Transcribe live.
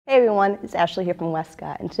Hey everyone, it's Ashley here from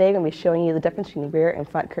Westcott, and today I'm going to be showing you the difference between rear and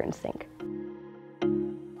front curtain sync.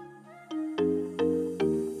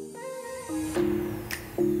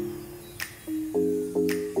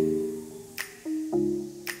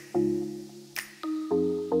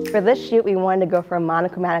 For this shoot, we wanted to go for a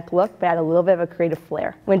monochromatic look, but add a little bit of a creative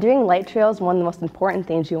flair. When doing light trails, one of the most important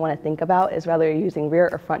things you want to think about is whether you're using rear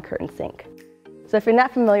or front curtain sync. So if you're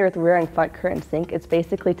not familiar with rear and front curtain sync, it's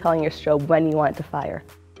basically telling your strobe when you want it to fire.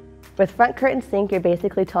 With front curtain sync, you're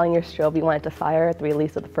basically telling your strobe you want it to fire at the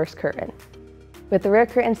release of the first curtain. With the rear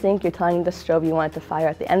curtain sync, you're telling the strobe you want it to fire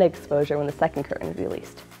at the end of exposure when the second curtain is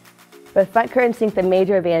released. With front curtain sync, the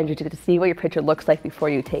major advantage is you get to see what your picture looks like before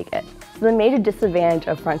you take it. So the major disadvantage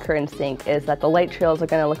of front curtain sync is that the light trails are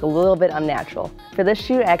going to look a little bit unnatural. For this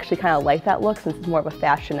shoot, I actually kind of like that look since it's more of a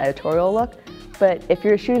fashion editorial look. But if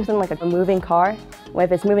you're shooting something like a moving car,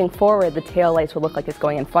 if it's moving forward, the tail lights will look like it's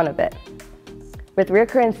going in front of it. With rear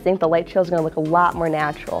curtain sync, the light trails are going to look a lot more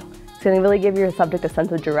natural. It's going to really give your subject a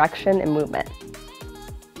sense of direction and movement.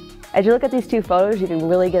 As you look at these two photos, you can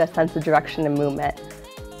really get a sense of direction and movement.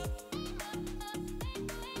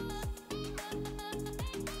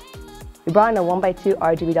 We brought in a 1x2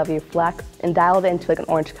 RGBW flex and dialed it into like an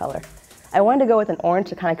orange color. I wanted to go with an orange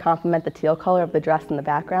to kind of complement the teal color of the dress in the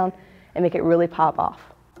background and make it really pop off.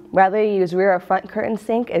 Whether you use rear or front curtain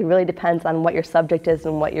sync, it really depends on what your subject is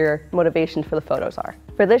and what your motivations for the photos are.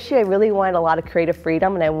 For this shoot, I really wanted a lot of creative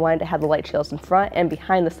freedom and I wanted to have the light trails in front and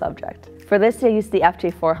behind the subject. For this, I used the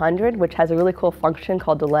FJ400, which has a really cool function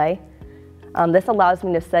called delay. This allows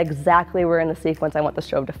me to set exactly where in the sequence I want the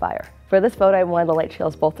strobe to fire. For this photo, I wanted the light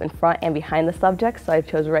trails both in front and behind the subject, so I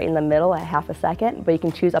chose right in the middle at ½ a second, but you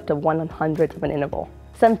can choose up to 1/100th of an interval.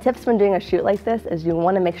 Some tips when doing a shoot like this is you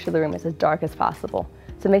want to make sure the room is as dark as possible.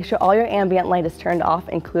 So make sure all your ambient light is turned off,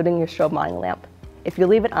 including your strobe mounting lamp. If you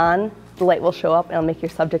leave it on, the light will show up and it'll make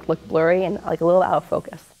your subject look blurry and like a little out of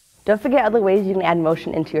focus. Don't forget other ways you can add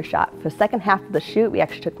motion into your shot. For the second half of the shoot, we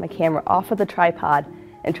actually took my camera off of the tripod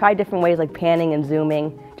and tried different ways like panning and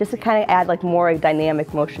zooming, just to kind of add like more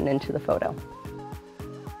dynamic motion into the photo.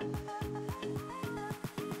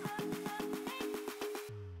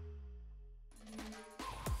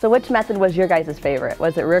 So which method was your guys' favorite?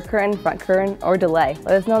 Was it rear curtain, front curtain, or delay?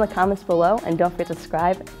 Let us know in the comments below, and don't forget to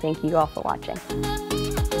subscribe. Thank you all for watching.